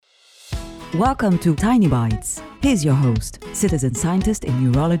Welcome to Tiny Bites. Here's your host, citizen scientist in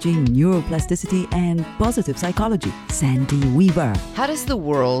neurology, neuroplasticity, and positive psychology, Sandy Weaver. How does the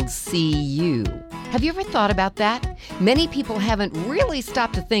world see you? Have you ever thought about that? Many people haven't really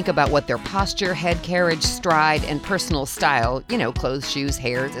stopped to think about what their posture, head carriage, stride, and personal style, clothes, shoes,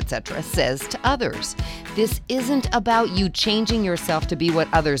 hairs, etc., says to others. This isn't about you changing yourself to be what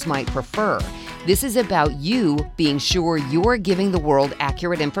others might prefer. This is about you being sure you're giving the world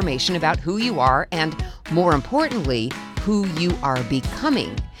accurate information about who you are and, more importantly, who you are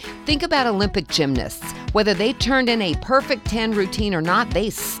becoming. Think about Olympic gymnasts. Whether they turned in a perfect 10 routine or not,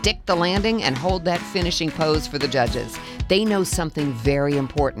 they stick the landing and hold that finishing pose for the judges. They know something very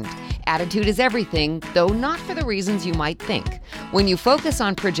important. Attitude is everything, though not for the reasons you might think. When you focus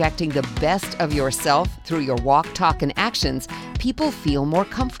on projecting the best of yourself through your walk, talk, and actions, people feel more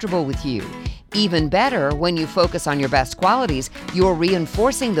comfortable with you. Even better, when you focus on your best qualities, you're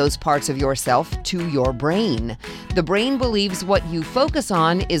reinforcing those parts of yourself to your brain. The brain believes what you focus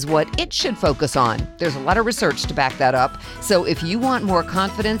on is what it should focus on. There's a lot of research to back that up. So if you want more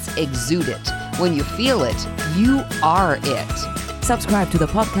confidence, exude it. When you feel it, you are it. Subscribe to the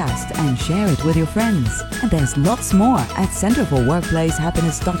podcast and share it with your friends. And there's lots more at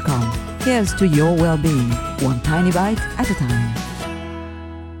centerforworkplacehappiness.com. Here's to your well-being, one tiny bite at a time.